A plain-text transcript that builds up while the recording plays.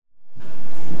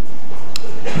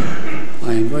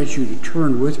invite you to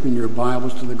turn with me in your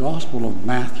Bibles to the Gospel of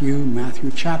Matthew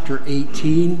chapter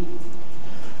 18.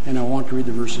 And I want to read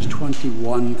the verses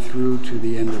 21 through to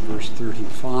the end of verse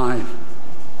 35.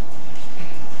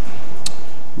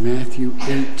 Matthew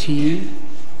 18,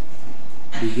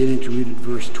 beginning to read at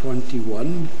verse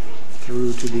 21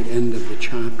 through to the end of the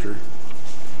chapter.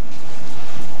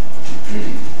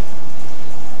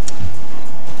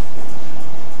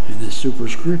 In the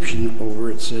superscription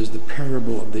over it says, the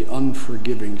parable of the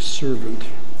unforgiving servant.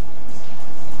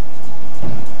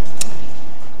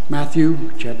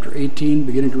 Matthew chapter 18,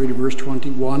 beginning to read at verse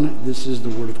 21, this is the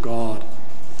word of God.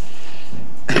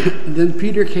 Then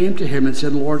Peter came to him and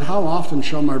said, Lord, how often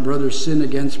shall my brother sin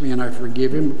against me and I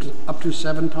forgive him? Up to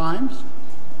 7 times?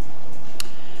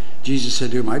 Jesus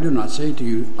said to him, I do not say to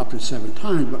you up to 7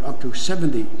 times, but up to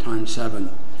 70 times 7.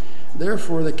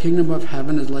 Therefore the kingdom of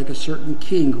heaven is like a certain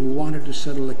king who wanted to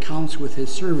settle accounts with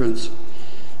his servants.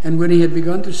 And when he had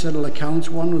begun to settle accounts,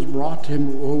 one was brought to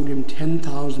him who owed him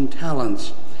 10,000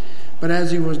 talents. But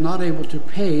as he was not able to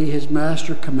pay, his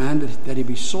master commanded that he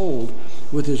be sold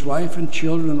with his wife and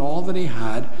children and all that he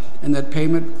had, and that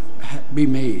payment be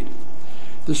made.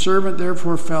 The servant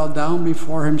therefore fell down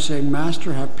before him, saying,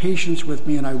 Master, have patience with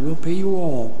me, and I will pay you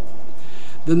all.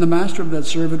 Then the master of that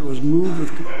servant was moved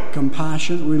with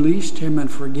compassion, released him,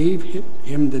 and forgave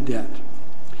him the debt.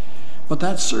 But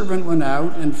that servant went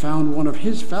out and found one of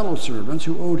his fellow servants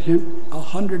who owed him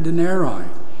 100 denarii.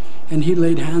 And he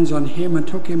laid hands on him and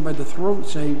took him by the throat,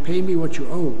 saying, Pay me what you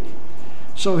owe.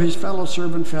 So his fellow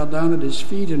servant fell down at his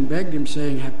feet and begged him,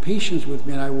 saying, Have patience with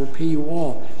me, and I will pay you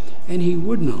all. And he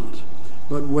would not,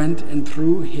 but went and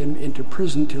threw him into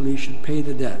prison till he should pay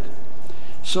the debt.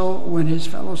 So when his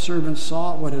fellow servants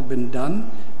saw what had been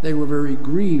done, they were very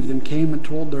grieved and came and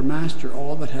told their master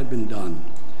all that had been done.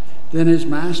 Then his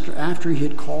master, after he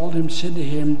had called him, said to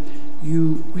him,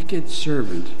 You wicked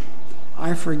servant,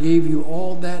 I forgave you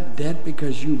all that debt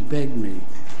because you begged me.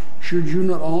 Should you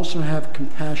not also have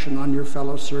compassion on your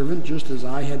fellow servant, just as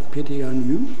I had pity on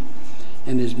you?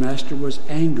 And his master was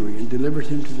angry and delivered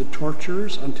him to the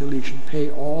torturers until he should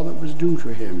pay all that was due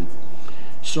to him.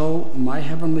 So my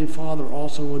heavenly Father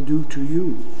also will do to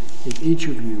you, if each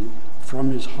of you from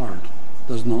his heart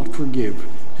does not forgive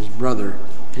his brother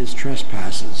his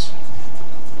trespasses.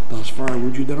 Thus far,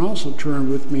 would you then also turn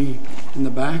with me in the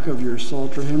back of your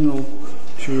Psalter hymnal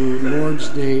to Lord's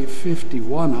Day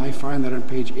 51. I find that on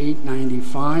page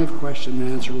 895, question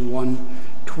and answer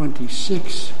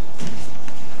 126.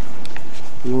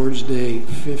 Lord's Day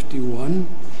 51.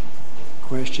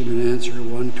 Question and answer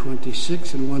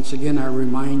 126. And once again, I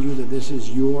remind you that this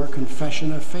is your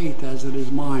confession of faith as it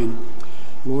is mine.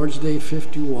 Lord's Day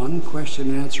 51, question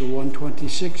and answer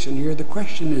 126. And here the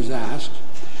question is asked,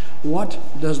 what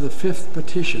does the fifth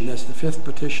petition, that's the fifth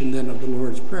petition then of the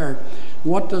Lord's Prayer,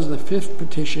 what does the fifth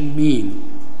petition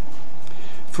mean?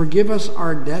 Forgive us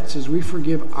our debts as we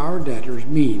forgive our debtors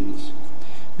means,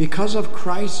 because of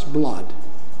Christ's blood,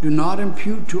 do not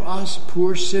impute to us,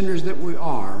 poor sinners that we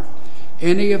are,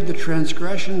 any of the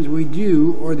transgressions we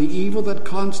do or the evil that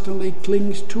constantly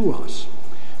clings to us.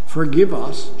 Forgive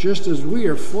us, just as we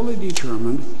are fully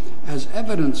determined, as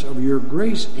evidence of your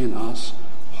grace in us,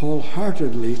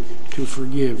 wholeheartedly to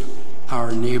forgive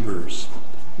our neighbors.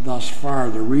 Thus far,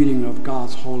 the reading of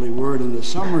God's holy word and the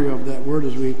summary of that word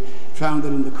as we found it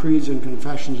in the creeds and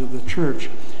confessions of the church.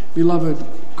 Beloved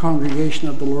congregation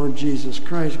of the Lord Jesus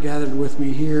Christ, gathered with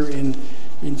me here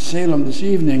in Salem this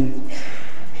evening.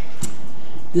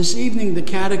 This evening, the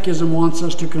Catechism wants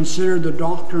us to consider the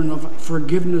doctrine of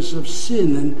forgiveness of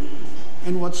sin.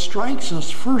 And what strikes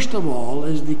us, first of all,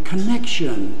 is the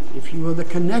connection, if you will, the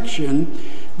connection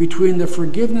between the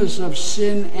forgiveness of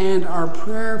sin and our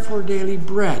prayer for daily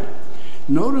bread.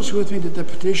 Notice with me that the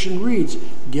petition reads,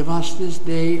 Give us this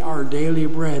day our daily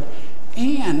bread,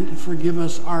 and forgive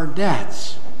us our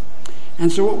debts.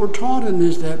 And so what we're taught in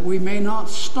this, that we may not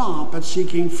stop at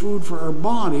seeking food for our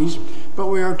bodies, but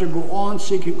we are to go on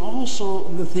seeking also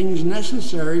the things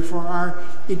necessary for our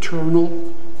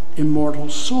eternal, immortal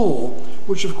soul,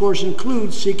 which of course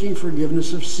includes seeking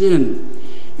forgiveness of sin.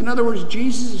 In other words,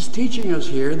 Jesus is teaching us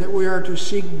here that we are to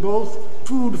seek both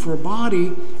food for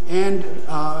body and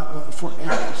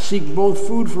seek both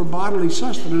food for bodily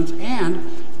sustenance and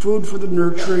food for the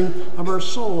nurturing of our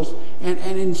souls. And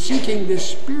in seeking this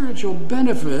spiritual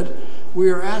benefit, we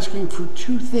are asking for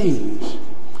 2 things.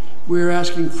 We are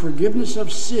asking forgiveness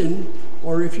of sin,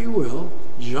 or if you will,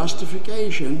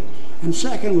 justification, and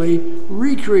secondly,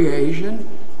 recreation,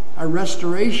 a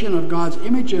restoration of God's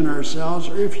image in ourselves,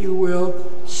 or if you will,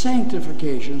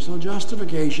 sanctification. So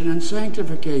justification and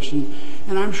sanctification.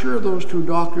 And I'm sure those two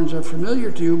doctrines are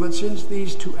familiar to you, but since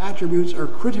these two attributes are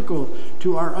critical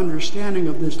to our understanding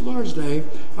of this Lord's Day,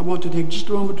 I want to take just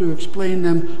a moment to explain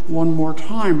them one more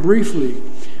time briefly.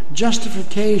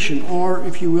 Justification, or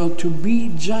if you will, to be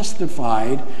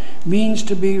justified, means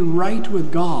to be right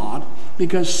with God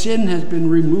because sin has been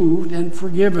removed and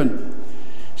forgiven.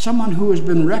 Someone who has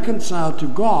been reconciled to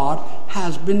God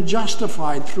has been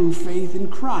justified through faith in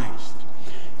Christ.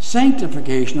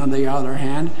 Sanctification, on the other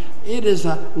hand, it is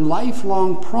a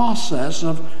lifelong process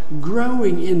of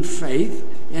growing in faith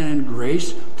and in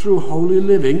grace through holy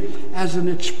living as an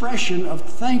expression of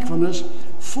thankfulness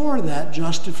for that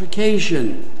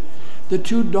justification. The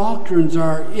two doctrines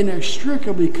are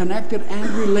inextricably connected and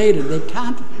related. They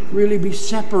can't really be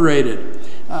separated,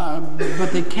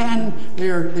 but they can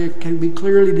be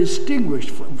clearly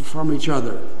distinguished from each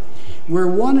other. Where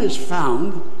one is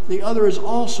found, the other is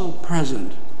also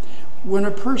present. When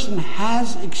a person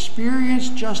has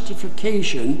experienced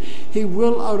justification, he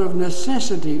will, out of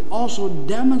necessity, also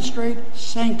demonstrate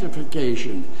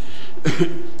sanctification.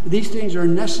 These things are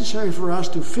necessary for us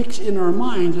to fix in our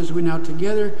minds as we now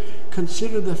together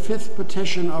consider the fifth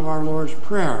petition of our Lord's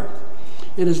Prayer.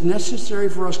 It is necessary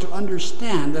for us to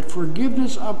understand that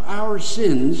forgiveness of our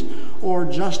sins, or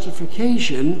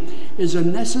justification, is a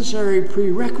necessary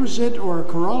prerequisite or a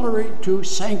corollary to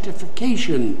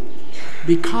sanctification.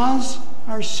 Because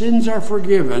our sins are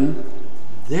forgiven,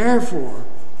 therefore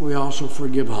we also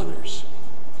forgive others.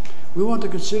 We want to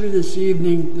consider this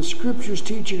evening the Scripture's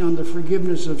teaching on the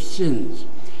forgiveness of sins,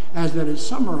 as that is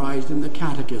summarized in the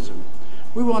Catechism.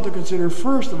 We want to consider,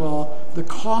 first of all, the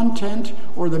content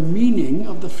or the meaning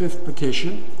of the fifth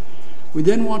petition. We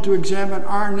then want to examine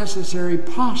our necessary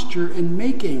posture in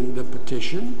making the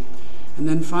petition. And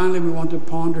then finally, we want to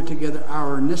ponder together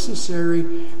our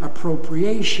necessary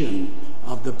appropriation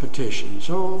of the petition.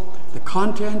 So, the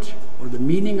content or the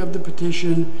meaning of the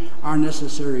petition, our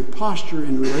necessary posture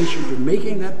in relation to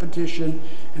making that petition,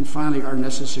 and finally, our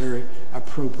necessary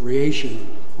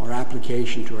appropriation or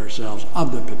application to ourselves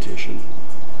of the petition.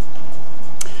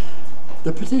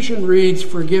 The petition reads,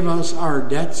 "Forgive us our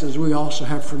debts as we also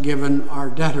have forgiven our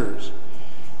debtors."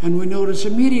 And we notice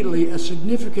immediately a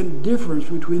significant difference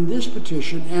between this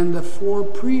petition and the four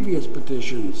previous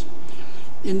petitions.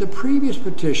 In the previous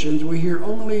petitions, we hear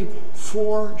only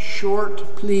four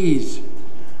short pleas.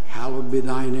 Hallowed be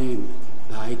thy name,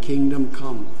 thy kingdom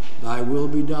come, thy will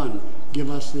be done.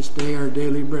 Give us this day our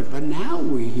daily bread. But now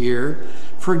we hear,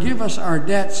 forgive us our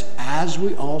debts as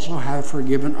we also have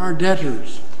forgiven our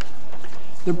debtors.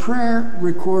 The prayer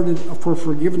recorded for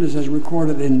forgiveness as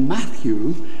recorded in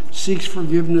Matthew seeks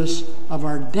forgiveness of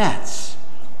our debts.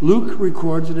 Luke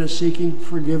records it as seeking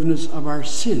forgiveness of our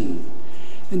sin.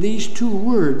 And these two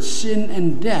words, sin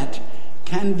and debt,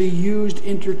 can be used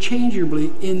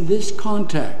interchangeably in this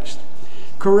context.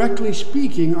 Correctly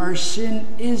speaking, our sin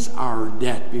is our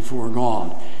debt before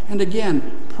God. And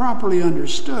again, properly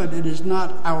understood, it is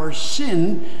not our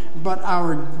sin, but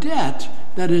our debt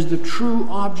that is the true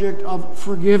object of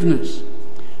forgiveness.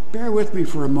 Bear with me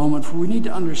for a moment, for we need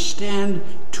to understand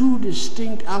two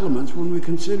distinct elements when we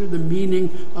consider the meaning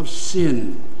of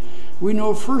sin. We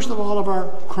know first of all of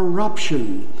our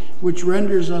corruption, which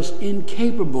renders us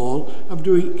incapable of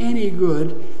doing any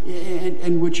good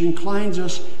and which inclines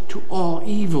us to all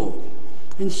evil.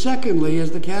 And secondly,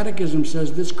 as the Catechism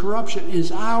says, this corruption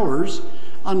is ours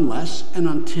unless and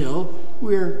until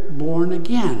we're born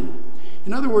again.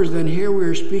 In other words, then, here we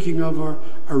are speaking of our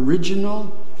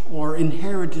original or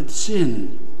inherited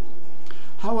sin.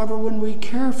 However, when we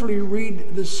carefully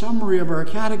read the summary of our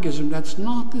catechism, that's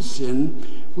not the sin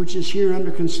which is here under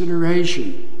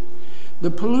consideration. The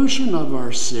pollution of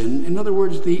our sin, in other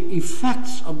words, the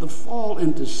effects of the fall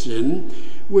into sin,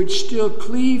 which still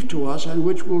cleave to us and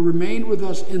which will remain with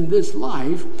us in this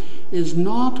life, is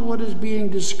not what is being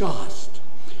discussed.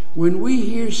 When we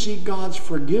here seek God's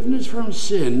forgiveness from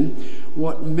sin,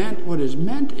 what is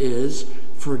meant is,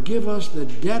 forgive us the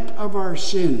debt of our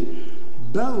sin,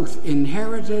 both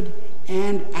inherited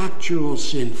and actual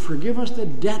sin. Forgive us the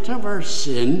debt of our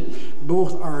sin,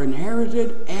 both our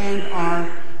inherited and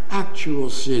our actual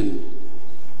sin.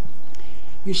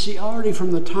 You see, already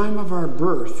from the time of our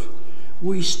birth,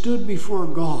 we stood before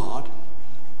God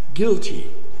guilty,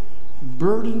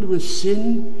 burdened with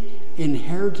sin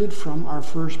inherited from our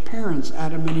first parents,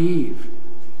 Adam and Eve.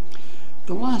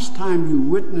 The last time you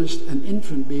witnessed an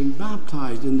infant being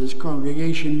baptized in this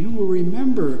congregation, you will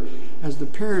remember as the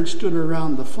parents stood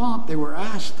around the font, they were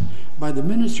asked by the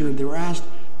minister,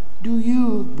 do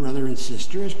you, brother and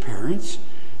sister, as parents,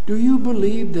 Do you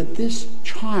believe that this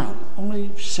child,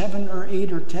 only 7 or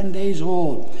 8 or 10 days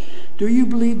old, do you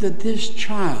believe that this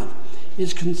child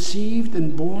is conceived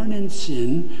and born in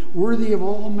sin, worthy of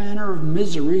all manner of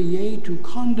misery, yea, to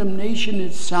condemnation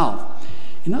itself?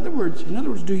 In other words,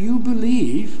 do you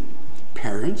believe,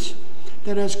 parents,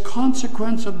 that as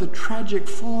consequence of the tragic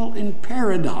fall in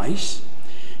paradise,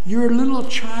 your little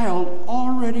child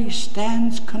already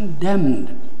stands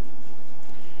condemned?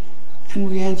 And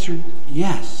we answered,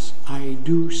 yes, I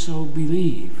do so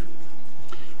believe.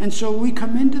 And so we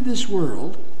come into this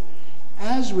world.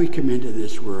 As we come into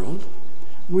this world,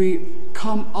 we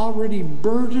come already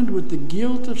burdened with the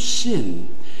guilt of sin.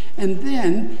 And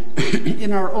then,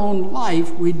 in our own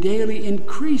life, we daily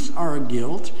increase our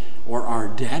guilt or our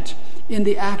debt in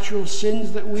the actual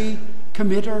sins that we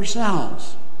commit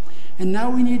ourselves. And now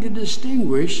we need to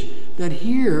distinguish that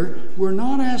here we're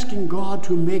not asking God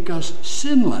to make us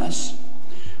sinless.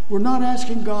 We're not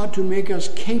asking God to make us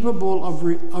capable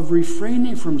of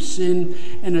refraining from sin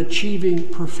and achieving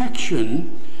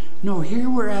perfection. No, here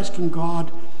we're asking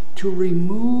God to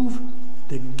remove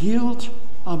the guilt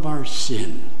of our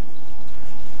sin.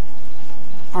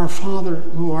 Our Father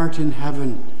who art in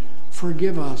heaven,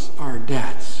 forgive us our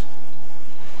debts.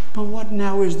 But what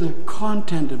now is the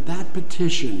content of that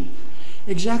petition?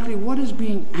 Exactly what is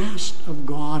being asked of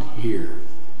God here?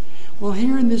 Well,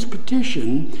 here in this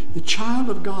petition, the child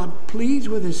of God pleads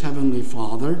with his heavenly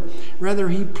Father. Rather,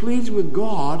 he pleads with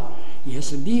God,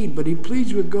 yes indeed, but he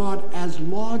pleads with God as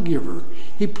lawgiver.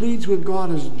 He pleads with God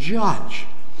as judge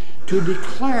to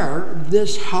declare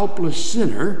this helpless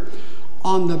sinner,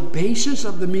 on the basis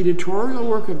of the mediatorial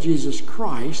work of Jesus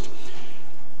Christ,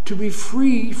 to be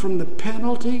free from the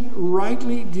penalty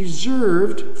rightly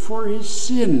deserved for his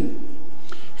sin,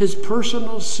 his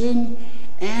personal sin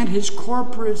and his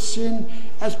corporate sin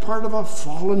as part of a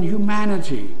fallen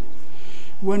humanity.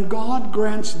 When God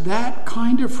grants that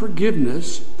kind of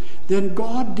forgiveness, then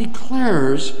God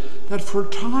declares that for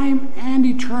time and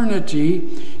eternity,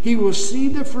 he will see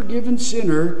the forgiven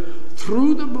sinner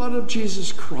through the blood of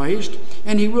Jesus Christ,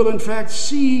 and he will in fact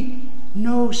see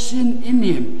no sin in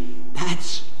him.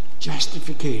 That's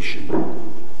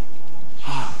justification.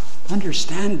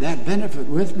 Understand that benefit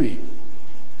with me.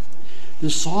 The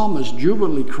psalmist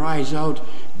jubilantly cries out,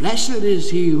 "Blessed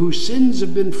is he whose sins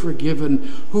have been forgiven,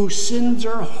 whose sins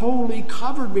are wholly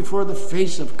covered before the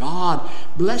face of God.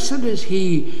 Blessed is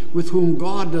he with whom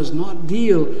God does not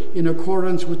deal in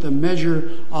accordance with the measure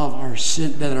of our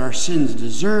sin that our sins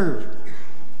deserve."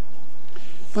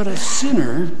 But a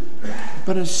sinner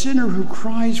who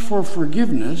cries for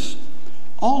forgiveness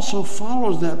also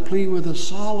follows that plea with a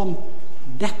solemn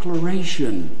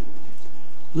declaration.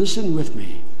 Listen with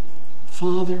me.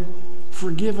 Father,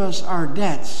 forgive us our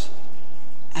debts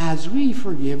as we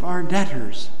forgive our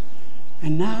debtors.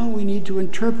 And now we need to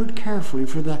interpret carefully,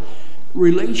 for the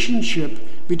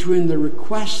relationship between the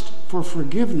request for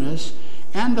forgiveness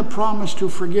and the promise to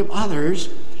forgive others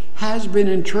has been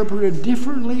interpreted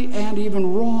differently and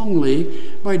even wrongly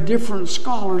by different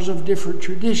scholars of different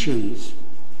traditions.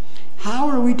 How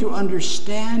are we to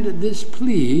understand this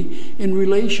plea in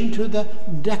relation to the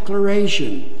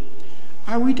declaration?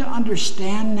 Are we to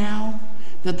understand now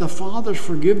that the Father's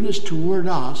forgiveness toward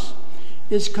us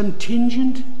is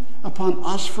contingent upon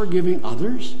us forgiving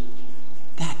others?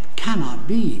 That cannot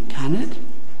be, can it?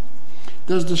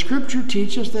 Does the Scripture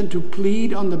teach us then to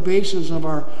plead on the basis of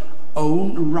our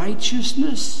own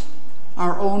righteousness,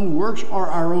 our own works, or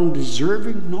our own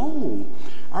deserving? No.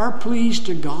 Our pleas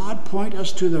to God point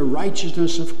us to the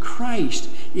righteousness of Christ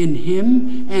in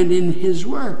him and in his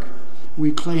work.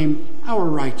 We claim our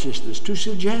righteousness. To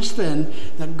suggest then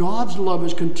that God's love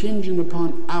is contingent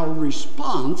upon our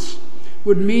response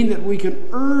would mean that we can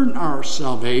earn our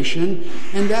salvation,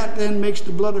 and that then makes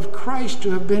the blood of Christ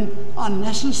to have been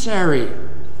unnecessary.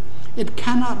 It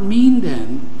cannot mean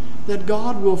then that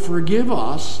God will forgive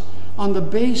us on the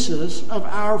basis of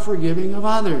our forgiving of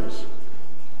others.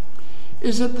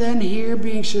 Is it then here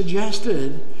being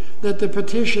suggested that the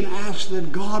petition asks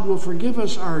that God will forgive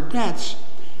us our debts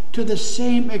to the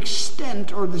same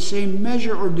extent or the same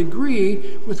measure or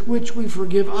degree with which we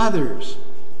forgive others?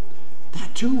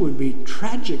 That too would be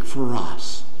tragic for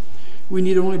us. We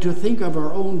need only to think of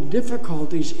our own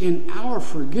difficulties in our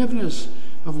forgiveness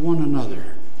of one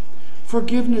another.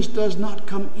 Forgiveness does not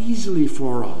come easily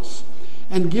for us,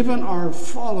 and given our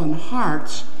fallen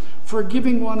hearts,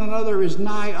 forgiving one another is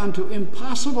nigh unto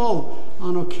impossible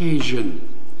on occasion.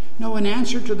 Now, in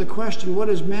answer to the question, what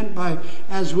is meant by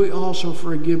 "as we also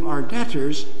forgive our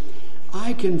debtors,"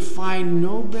 I can find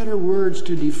no better words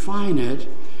to define it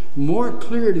more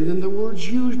clearly than the words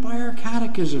used by our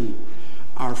catechism.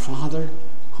 Our Father,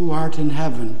 who art in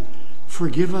heaven,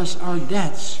 forgive us our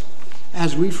debts,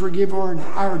 as we forgive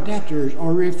our debtors,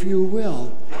 or if you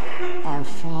will, our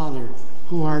Father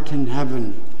who art in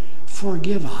heaven,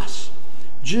 forgive us,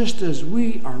 just as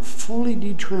we are fully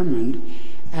determined,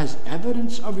 as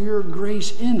evidence of your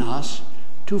grace in us,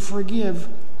 to forgive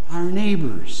our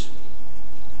neighbors.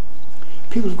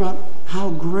 People have got, how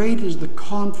great is the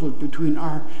conflict between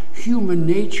our human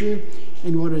nature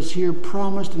and what is here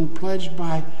promised and pledged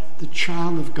by the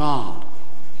child of God.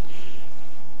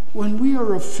 When we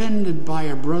are offended by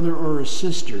a brother or a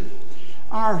sister,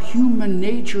 our human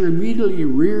nature immediately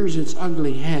rears its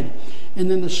ugly head.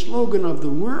 And then the slogan of the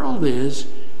world is,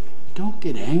 don't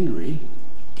get angry,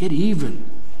 get even.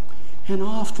 And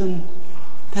often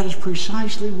that is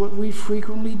precisely what we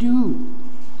frequently do.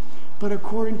 But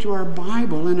according to our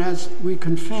Bible, and as we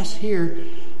confess here,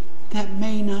 that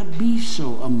may not be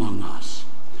so among us.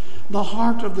 The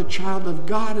heart of the child of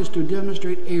God is to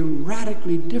demonstrate a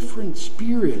radically different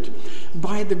spirit.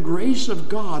 By the grace of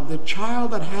God, the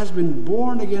child that has been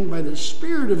born again by the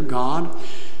Spirit of God,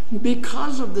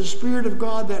 because of the Spirit of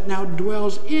God that now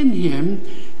dwells in him,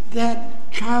 that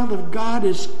child of God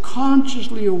is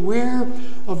consciously aware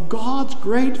of God's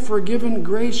great forgiven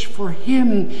grace for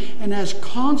him, and as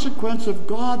consequence of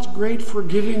God's great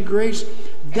forgiving grace,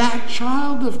 that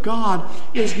child of God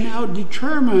is now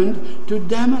determined to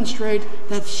demonstrate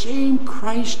that same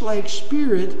Christ-like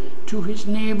spirit to his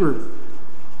neighbor.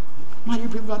 My dear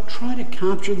people, try to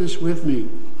capture this with me.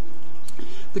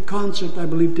 The concept I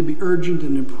believe to be urgent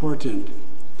and important.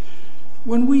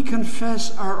 When we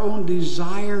confess our own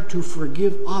desire to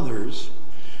forgive others,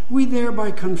 we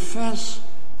thereby confess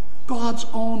God's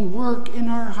own work in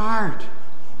our heart.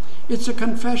 It's a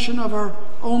confession of our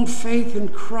own faith in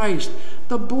Christ.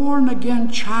 The born-again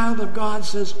child of God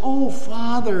says, "O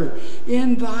Father,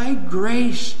 in thy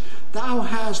grace, thou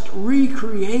hast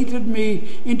recreated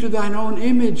me into thine own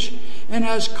image. And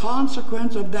as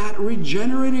consequence of that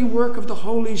regenerating work of the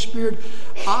Holy Spirit,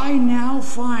 I now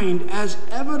find, as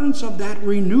evidence of that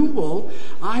renewal,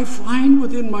 I find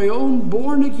within my own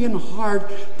born-again heart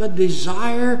the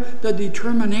desire, the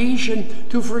determination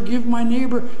to forgive my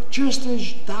neighbor just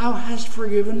as thou hast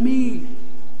forgiven me."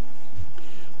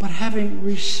 But having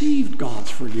received God's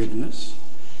forgiveness,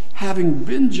 having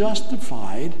been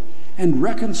justified and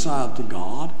reconciled to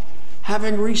God,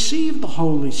 having received the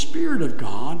Holy Spirit of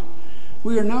God,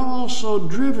 we are now also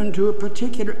driven to a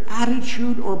particular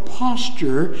attitude or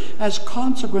posture as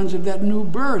consequence of that new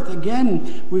birth.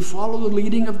 Again, we follow the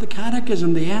leading of the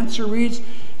Catechism. The answer reads,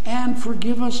 "And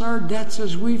forgive us our debts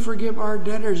as we forgive our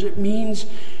debtors." It means,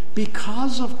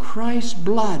 because of Christ's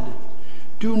blood,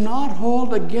 do not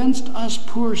hold against us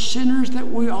poor sinners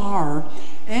that we are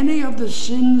any of the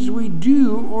sins we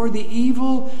do or the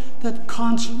evil that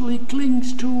constantly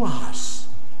clings to us.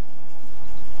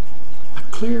 A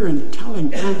clear and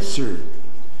telling answer,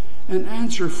 an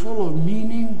answer full of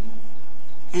meaning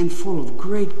and full of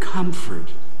great comfort.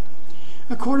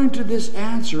 According to this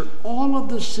answer, all of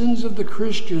the sins of the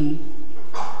Christian,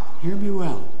 hear me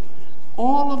well,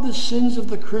 all of the sins of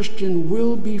the Christian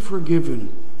will be forgiven.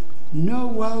 Know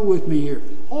well with me here,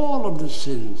 all of the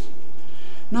sins.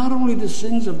 Not only the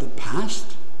sins of the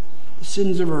past, the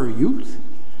sins of our youth,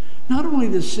 not only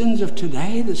the sins of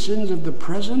today, the sins of the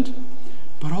present,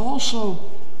 but also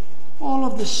all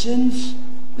of the sins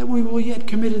that we will yet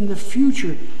commit in the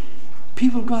future.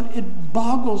 People, God, it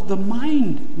boggles the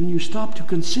mind when you stop to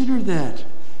consider that.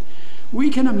 We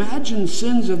can imagine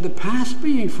sins of the past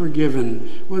being forgiven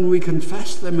when we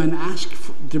confess them and ask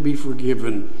to be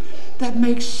forgiven. That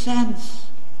makes sense.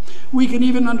 We can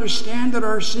even understand that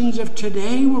our sins of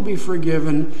today will be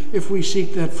forgiven if we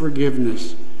seek that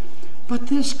forgiveness. But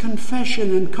this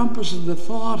confession encompasses the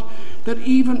thought that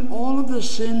even all of the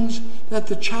sins that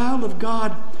the child of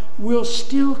God will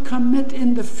still commit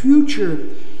in the future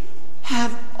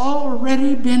have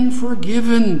already been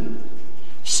forgiven.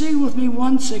 See with me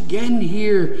once again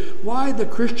here why the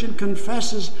Christian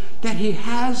confesses that he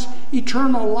has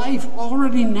eternal life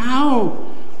already now.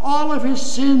 All of his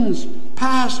sins,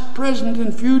 past, present,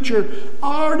 and future,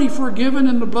 already forgiven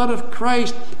in the blood of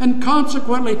Christ, and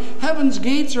consequently, heaven's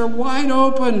gates are wide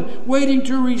open, waiting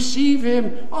to receive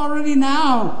him already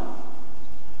now.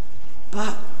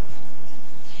 But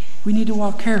we need to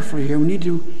walk carefully here. We need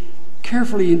to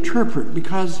carefully interpret,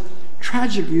 because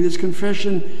tragically, this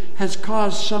confession has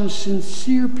caused some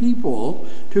sincere people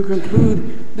to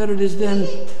conclude that it is then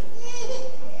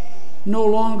no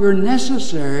longer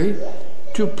necessary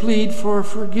to plead for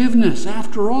forgiveness.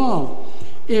 After all,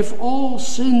 if all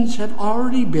sins have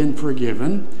already been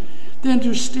forgiven, then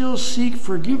to still seek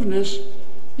forgiveness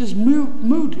is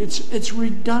moot. It's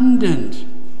redundant.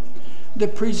 the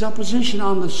presupposition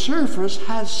on the surface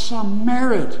has some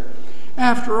merit.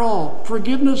 After all,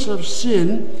 forgiveness of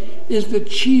sin is the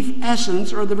chief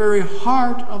essence or the very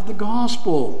heart of the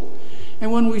gospel.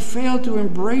 And when we fail to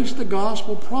embrace the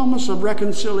gospel promise of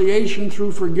reconciliation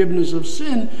through forgiveness of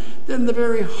sin, then the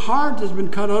very heart has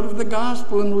been cut out of the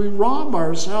gospel, and we rob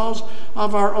ourselves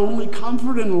of our only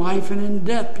comfort in life and in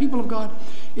death. People of God,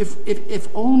 if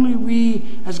only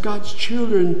we as God's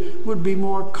children would be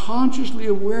more consciously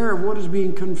aware of what is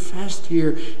being confessed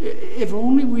here, if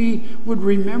only we would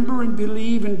remember and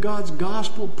believe in God's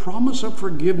gospel promise of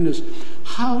forgiveness.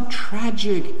 How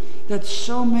tragic that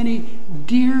so many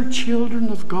dear children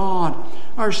of God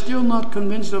are still not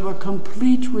convinced of a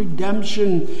complete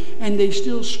redemption, and they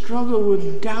still struggle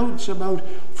with doubts about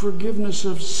forgiveness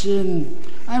of sin.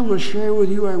 I will share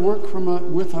with you, I work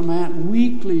with a man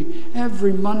weekly,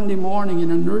 every Monday morning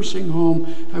in a nursing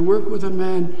home. I work with a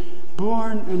man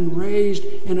born and raised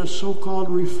in a so-called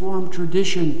Reformed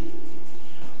tradition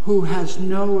who has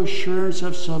no assurance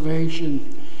of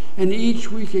salvation. And each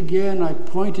week again, I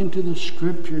point him to the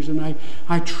Scriptures, and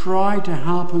I try to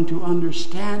help him to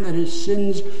understand that his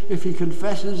sins, if he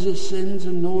confesses his sins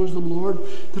and knows the Lord,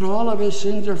 that all of his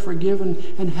sins are forgiven,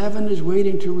 and heaven is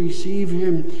waiting to receive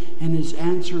him. And his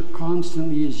answer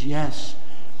constantly is yes.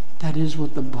 That is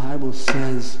what the Bible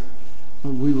says,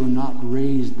 but we were not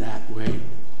raised that way.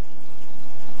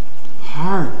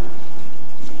 Hard.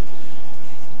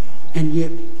 And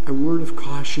yet, a word of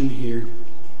caution here.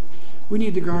 We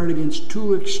need to guard against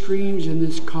two extremes in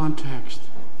this context.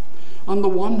 On the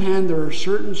one hand, there are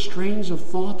certain strains of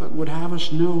thought that would have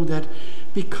us know that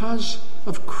because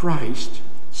of Christ,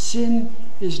 sin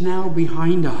is now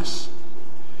behind us.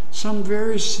 Some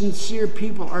very sincere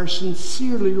people are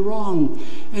sincerely wrong,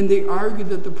 and they argue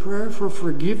that the prayer for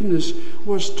forgiveness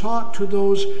was taught to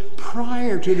those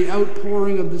prior to the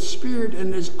outpouring of the Spirit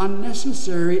and is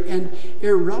unnecessary and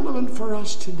irrelevant for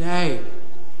us today.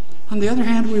 On the other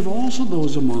hand, we've also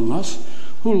those among us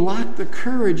who lack the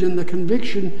courage and the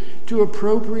conviction to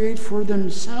appropriate for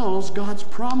themselves God's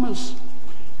promise.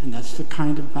 And that's the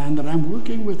kind of man that I'm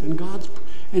working with,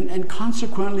 and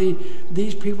consequently,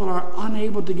 these people are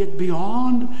unable to get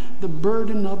beyond the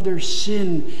burden of their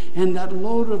sin, and that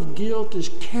load of guilt is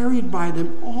carried by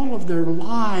them all of their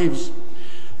lives.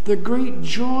 The great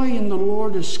joy in the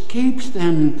Lord escapes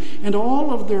them, and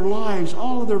all of their lives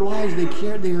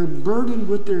they are burdened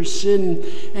with their sin,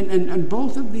 and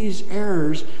both of these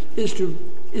errors is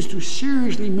to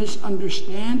seriously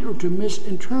misunderstand or to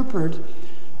misinterpret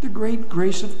the great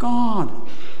grace of God.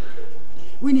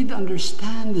 We need to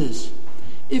understand this.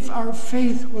 If our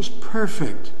faith was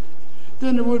perfect,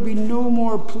 then there would be no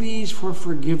more pleas for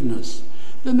forgiveness.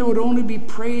 Then there would only be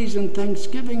praise and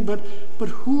thanksgiving, but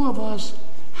who of us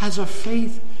has a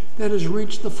faith that has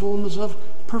reached the fullness of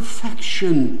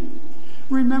perfection?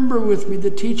 Remember with me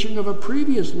the teaching of a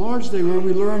previous Lord's Day where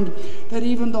we learned that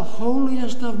even the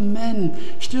holiest of men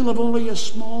still have only a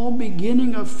small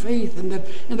beginning of faith, and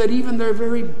that even their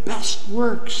very best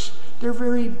works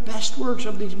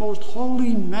of these most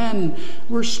holy men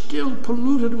were still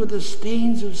polluted with the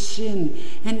stains of sin.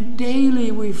 And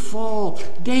daily we fall,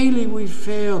 daily we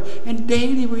fail, and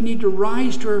daily we need to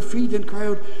rise to our feet and cry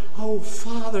out, "Oh,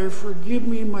 Father, forgive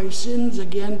me my sins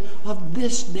again of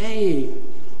this day."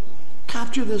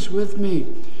 Capture this with me.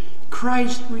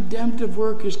 Christ's redemptive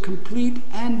work is complete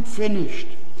and finished.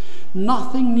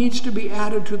 Nothing needs to be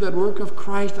added to that work of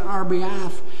Christ on our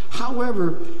behalf.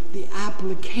 However, the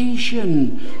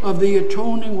application of the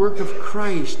atoning work of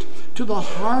Christ to the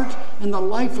heart and the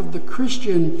life of the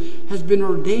Christian has been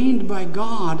ordained by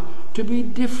God to be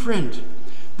different.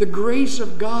 The grace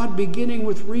of God, beginning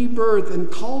with rebirth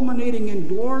and culminating in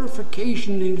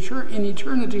glorification in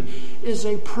eternity, is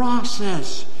a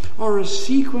process or a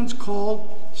sequence called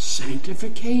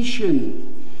sanctification.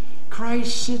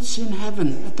 Christ sits in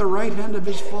heaven at the right hand of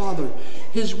his Father.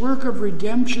 His work of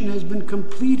redemption has been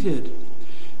completed,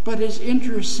 but his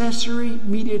intercessory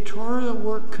mediatorial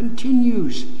work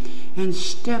continues, and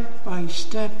step by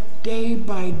step, day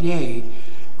by day,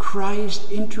 Christ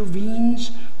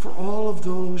intervenes for all of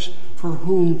those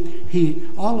whom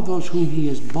he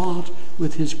has bought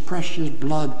with his precious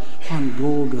blood on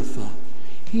Golgotha.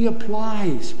 He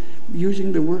applies,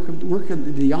 using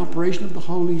the operation of the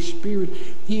Holy Spirit,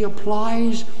 he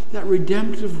applies that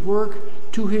redemptive work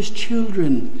to his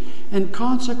children. And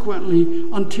consequently,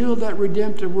 until that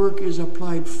redemptive work is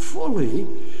applied fully,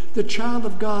 the child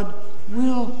of God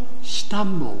will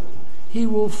stumble. He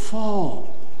will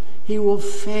fall. He will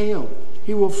fail.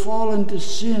 He will fall into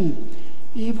sin,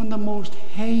 even the most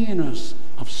heinous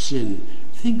of sin.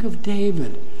 Think of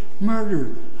David,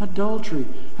 murder, adultery,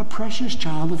 a precious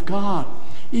child of God,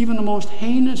 even the most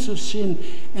heinous of sin.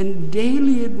 And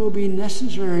daily it will be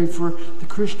necessary for the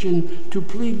Christian to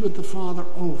plead with the Father,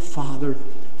 "Oh, Father,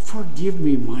 forgive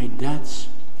me my debts."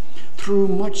 Through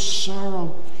much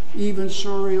sorrow, even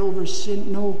sorrow over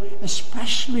sin, no,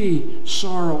 especially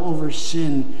sorrow over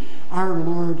sin, our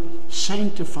Lord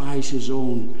sanctifies his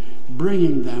own,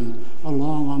 bringing them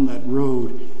along on that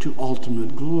road to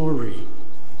ultimate glory.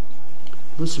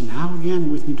 Listen now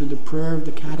again with me to the prayer of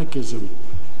the Catechism.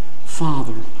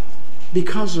 Father,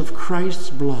 because of Christ's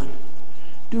blood,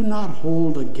 do not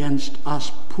hold against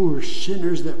us poor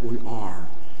sinners that we are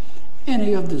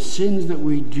any of the sins that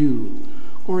we do,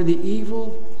 or the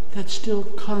evil that still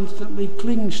constantly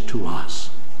clings to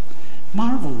us.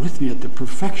 Marvel with me at the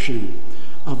perfection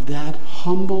of that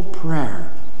humble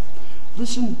prayer.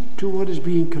 Listen to what is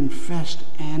being confessed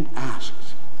and asked.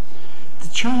 The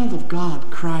child of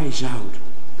God cries out,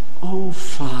 "O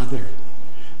Father,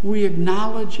 we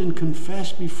acknowledge and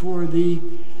confess before Thee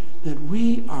that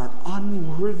we are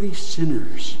unworthy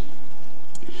sinners.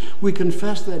 We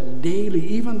confess that daily,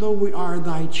 even though we are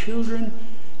Thy children,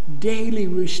 daily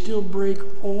we still break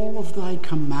all of Thy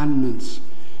commandments,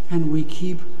 and we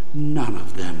keep none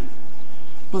of them.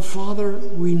 But Father,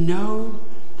 we know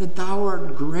that Thou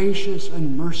art gracious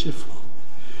and merciful.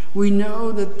 We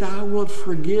know that Thou wilt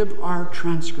forgive our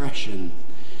transgression.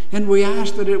 And we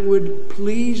ask that it would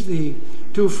please Thee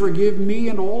to forgive me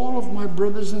and all of my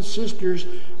brothers and sisters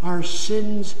our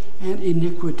sins and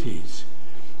iniquities.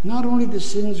 Not only the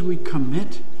sins we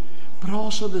commit, but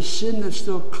also the sin that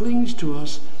still clings to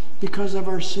us because of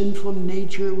our sinful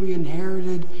nature we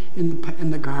inherited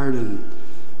in the garden.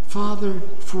 Father,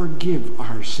 forgive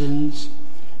our sins.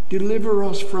 Deliver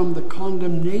us from the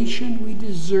condemnation we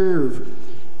deserve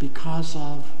because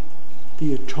of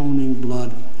the atoning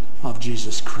blood of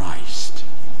Jesus Christ.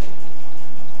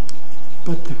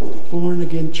 But the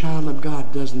born-again child of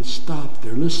God doesn't stop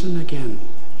there. Listen again.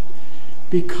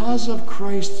 Because of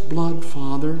Christ's blood,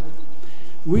 Father,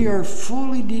 we are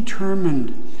fully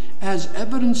determined, as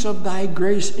evidence of Thy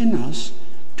grace in us,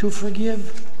 to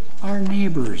forgive our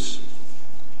neighbors.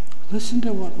 Listen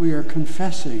to what we are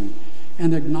confessing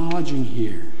and acknowledging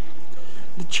here.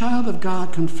 The child of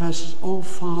God confesses, "Oh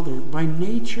Father, by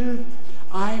nature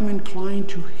I am inclined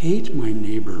to hate my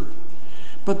neighbor,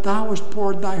 but Thou hast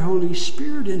poured Thy Holy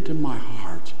Spirit into my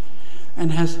heart,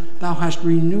 and Thou hast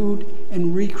renewed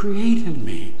and recreated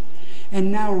me.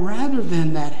 And now rather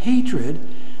than that hatred,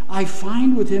 I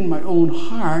find within my own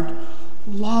heart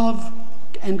love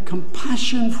and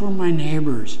compassion for my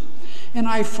neighbors. And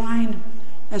I find,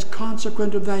 as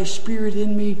consequent of Thy Spirit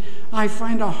in me, I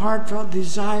find a heartfelt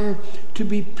desire to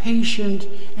be patient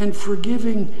and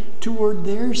forgiving toward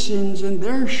their sins and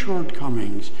their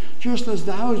shortcomings, just as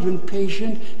Thou hast been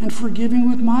patient and forgiving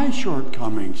with my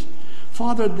shortcomings.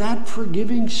 Father, that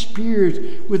forgiving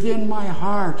spirit within my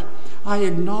heart, I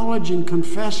acknowledge and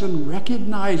confess and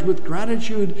recognize with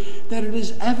gratitude that it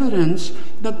is evidence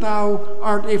that Thou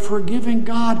art a forgiving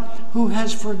God who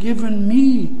has forgiven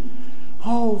me.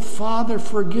 Oh, Father,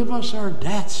 forgive us our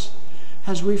debts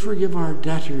as we forgive our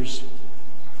debtors."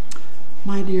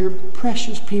 My dear,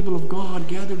 precious people of God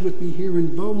gathered with me here in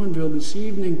Bowmanville this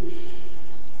evening,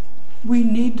 we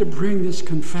need to bring this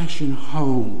confession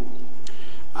home.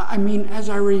 I mean, as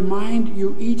I remind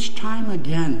you each time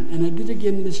again, and I did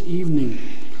again this evening,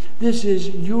 this is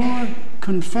your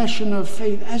confession of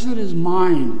faith as it is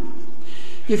mine.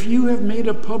 If you have made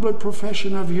a public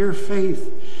profession of your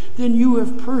faith, then you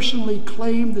have personally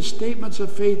claimed the statements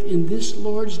of faith in this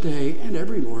Lord's Day and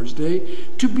every Lord's Day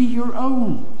to be your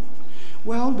own.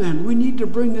 Well then, we need to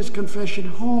bring this confession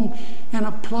home and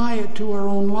apply it to our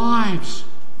own lives.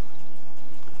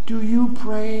 Do you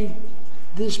pray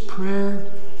this prayer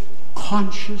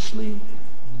consciously,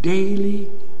 daily?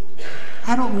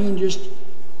 I don't mean just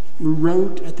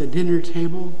rote at the dinner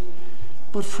table,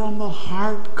 but from the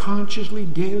heart, consciously,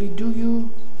 daily. Do you?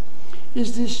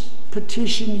 Is this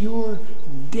petition your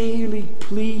daily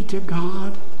plea to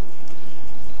God?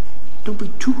 Don't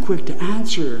be too quick to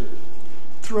answer.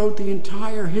 Throughout the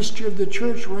entire history of the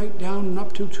church, right down and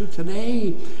up to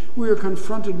today, we are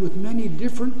confronted with many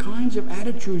different kinds of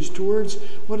attitudes towards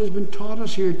what has been taught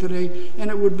us here today, and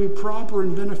it would be proper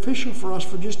and beneficial for us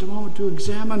for just a moment to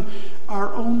examine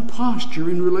our own posture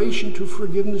in relation to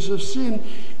forgiveness of sin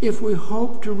if we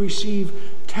hope to receive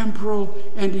temporal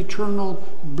and eternal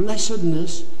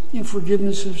blessedness in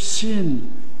forgiveness of sin.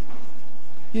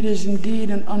 It is indeed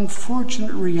an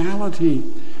unfortunate reality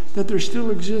that there still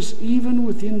exists, even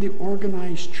within the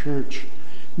organized church,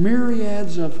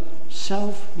 myriads of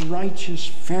self-righteous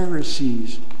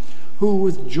Pharisees who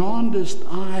with jaundiced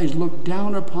eyes look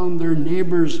down upon their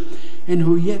neighbors and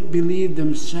who yet believe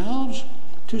themselves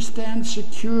to stand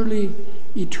securely,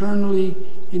 eternally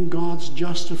in God's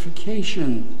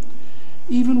justification.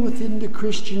 Even within the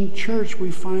Christian church,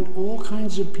 we find all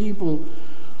kinds of people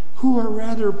who are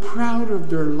rather proud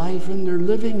of their life and their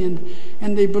living,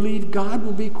 and they believe God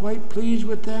will be quite pleased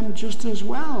with them just as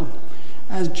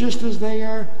they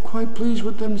are quite pleased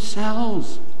with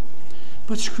themselves.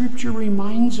 But Scripture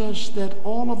reminds us that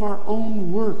all of our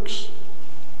own works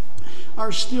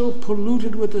are still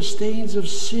polluted with the stains of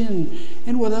sin,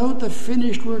 and without the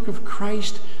finished work of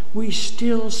Christ, we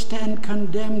still stand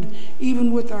condemned,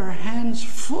 even with our hands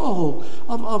full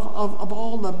of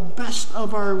all the best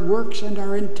of our works and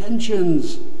our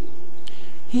intentions.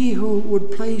 He who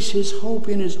would place his hope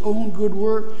in his own good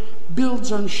work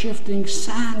builds on shifting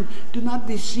sand. Do not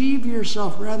deceive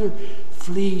yourself. Rather,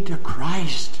 flee to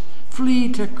Christ.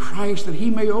 Flee to Christ, that he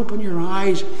may open your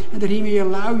eyes and that he may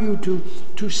allow you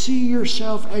to see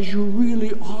yourself as you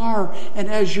really are and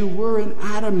as you were in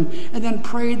Adam. And then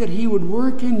pray that he would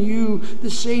work in you the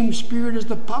same spirit as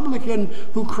the publican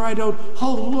who cried out,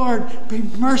 "Oh Lord, be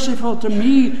merciful to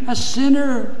me, a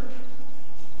sinner."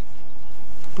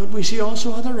 But we see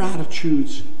also other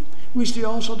attitudes. We see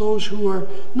also those who are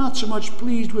not so much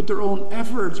pleased with their own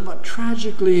efforts, but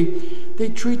tragically, they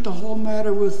treat the whole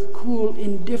matter with cool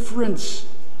indifference.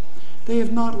 They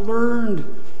have not learned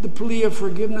the plea of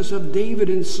forgiveness of David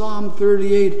in Psalm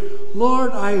 38.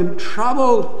 "Lord, I am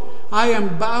troubled. I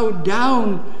am bowed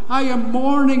down. I am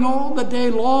mourning all the day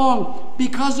long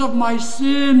because of my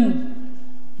sin."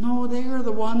 No, they are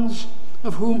the ones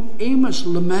of whom Amos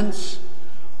laments.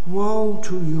 "Woe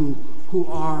to you who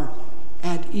are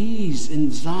at ease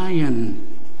in Zion."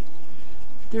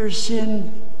 Their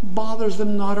sin bothers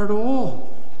them not at all.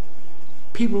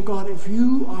 People of God, if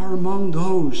you are among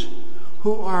those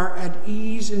who are at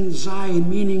ease in Zion,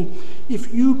 meaning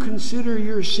if you consider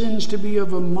your sins to be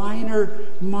of a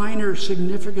minor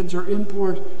significance or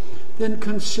import, then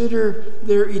consider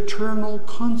their eternal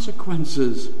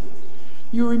consequences.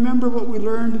 You remember what we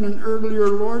learned in an earlier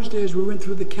Lord's Day as we went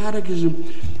through the Catechism.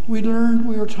 We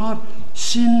were taught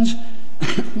sins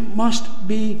must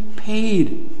be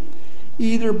paid,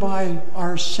 either by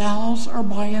ourselves or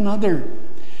by another.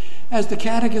 As the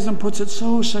Catechism puts it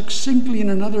so succinctly in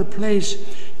another place,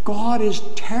 God is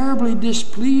terribly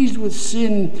displeased with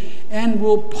sin and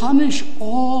will punish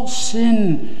all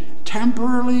sin,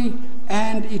 temporally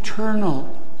and eternal.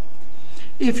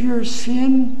 If your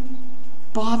sin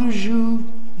bothers you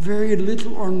very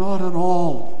little or not at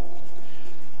all,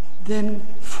 then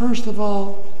first of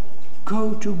all,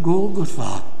 go to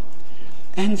Golgotha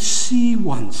and see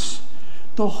once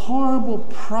the horrible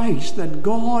price that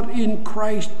God in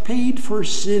Christ paid for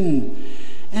sin,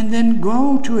 and then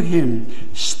go to him.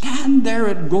 Stand there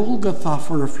at Golgotha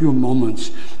for a few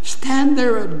moments. Stand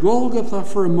there at Golgotha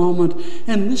for a moment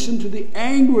and listen to the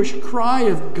anguish cry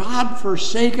of God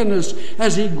forsaken us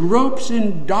as he gropes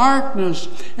in darkness,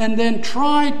 and then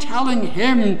try telling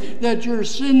him that your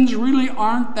sins really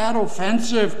aren't that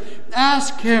offensive.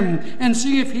 Ask him and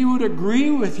see if he would agree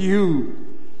with you.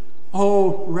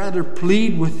 Oh, rather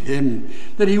plead with him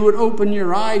that he would open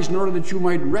your eyes in order that you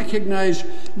might recognize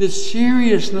the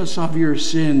seriousness of your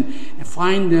sin, and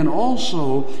find then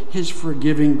also his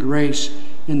forgiving grace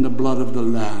in the blood of the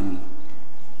Lamb.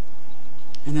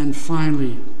 And then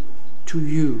finally, to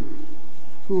you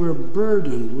who are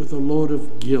burdened with a load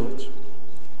of guilt,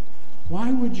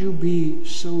 why would you be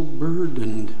so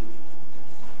burdened?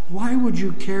 Why would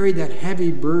you carry that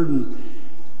heavy burden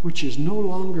which is no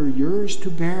longer yours to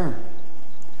bear?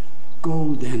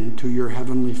 Go then to your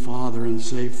heavenly Father and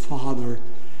say, "Father,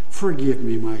 forgive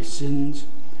me my sins."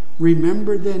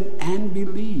 Remember then and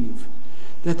believe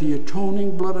that the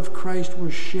atoning blood of Christ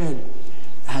was shed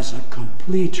as a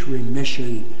complete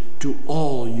remission to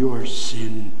all your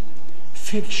sin.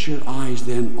 Fix your eyes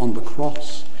then on the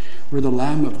cross, where the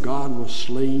Lamb of God was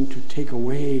slain to take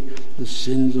away the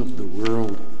sins of the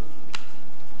world.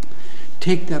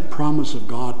 Take that promise of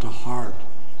God to heart.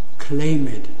 Claim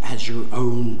it as your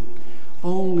own.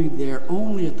 Only there,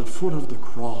 only at the foot of the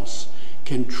cross,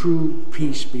 can true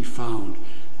peace be found.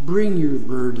 Bring your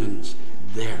burdens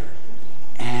there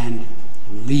and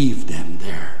leave them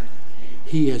there.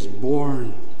 He has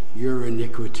borne your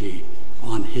iniquity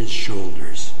on his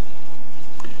shoulders.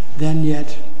 Then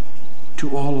yet,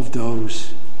 to all of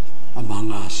those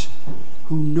among us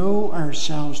who know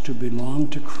ourselves to belong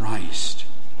to Christ,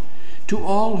 to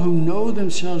all who know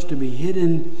themselves to be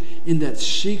hidden in that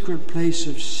secret place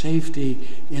of safety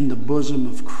in the bosom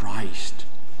of Christ,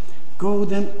 go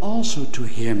then also to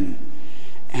him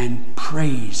and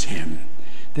praise him.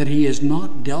 that he has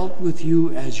not dealt with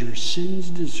you as your sins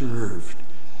deserved.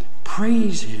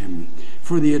 Praise him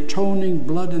for the atoning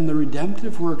blood and the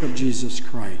redemptive work of Jesus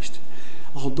Christ.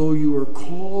 Although you are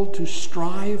called to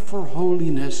strive for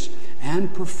holiness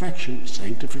and perfection,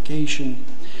 sanctification,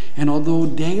 and although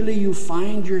daily you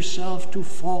find yourself to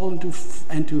fall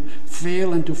and to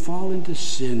fail and to fall into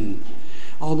sin,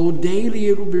 although daily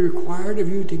it will be required of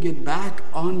you to get back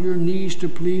on your knees to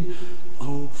plead,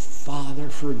 "Oh, Father,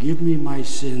 forgive me my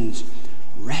sins,"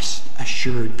 rest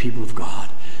assured, people of God,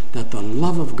 that the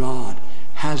love of God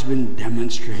has been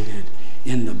demonstrated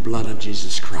in the blood of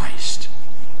Jesus Christ.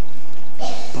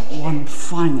 But one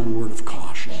final word of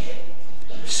caution.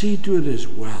 See to it as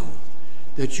well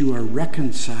that you are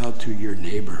reconciled to your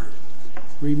neighbor.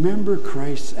 Remember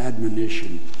Christ's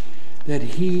admonition that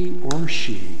he or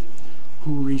she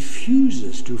who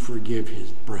refuses to forgive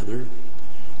his brother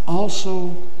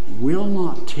also will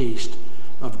not taste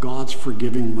of God's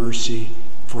forgiving mercy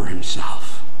for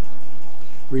himself.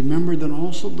 Remember then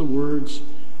also the words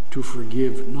to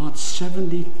forgive not 7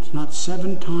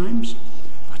 times,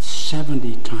 but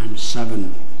 70 times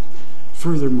 7.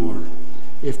 Furthermore,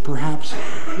 if perhaps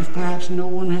no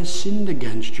one has sinned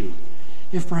against you,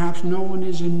 if perhaps no one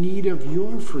is in need of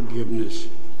your forgiveness,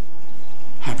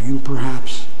 have you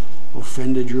perhaps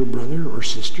offended your brother or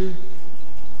sister?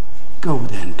 Go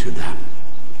then to them.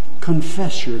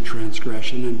 Confess your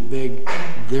transgression and beg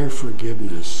their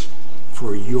forgiveness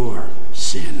for your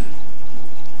sin.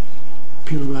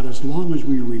 People of God, as long as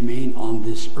we remain on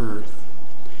this earth,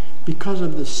 because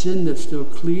of the sin that still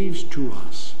cleaves to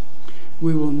us,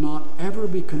 we will not ever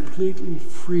be completely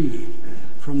free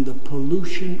from the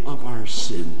pollution of our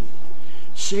sin.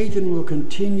 Satan will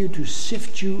continue to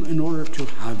sift you in order to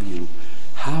have you.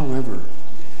 However,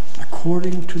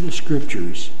 according to the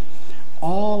Scriptures,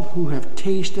 all who have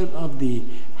tasted of the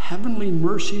heavenly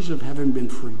mercies of having been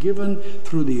forgiven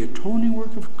through the atoning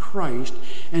work of Christ,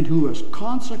 and who as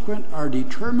consequent are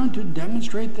determined to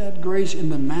demonstrate that grace in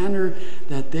the manner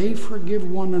that they forgive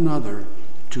one another,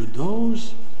 to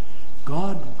those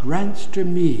God grants to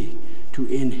me to,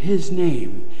 in his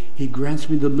name, he grants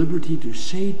me the liberty to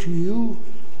say to you,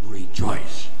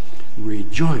 rejoice,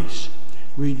 rejoice,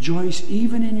 rejoice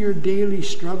even in your daily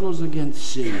struggles against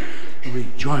sin.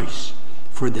 Rejoice,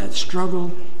 for that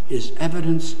struggle is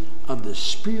evidence of the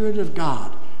Spirit of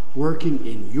God working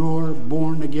in your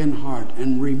born-again heart.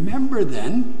 And remember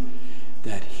then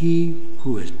that he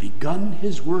who has begun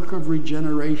his work of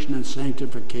regeneration and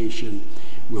sanctification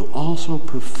will also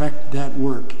perfect that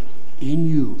work in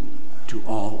you to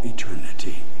all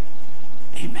eternity.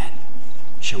 Amen.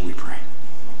 Shall we pray?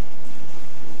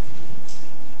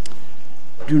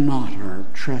 Do not our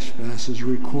trespasses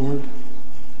record,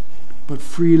 but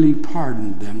freely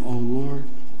pardon them, O Lord,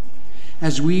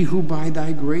 as we who by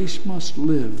thy grace must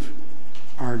live,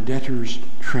 our debtors'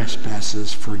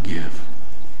 trespasses forgive.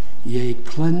 Yea,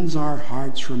 cleanse our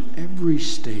hearts from every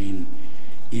stain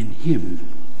in him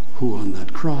who on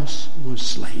that cross was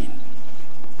slain.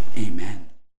 Amen.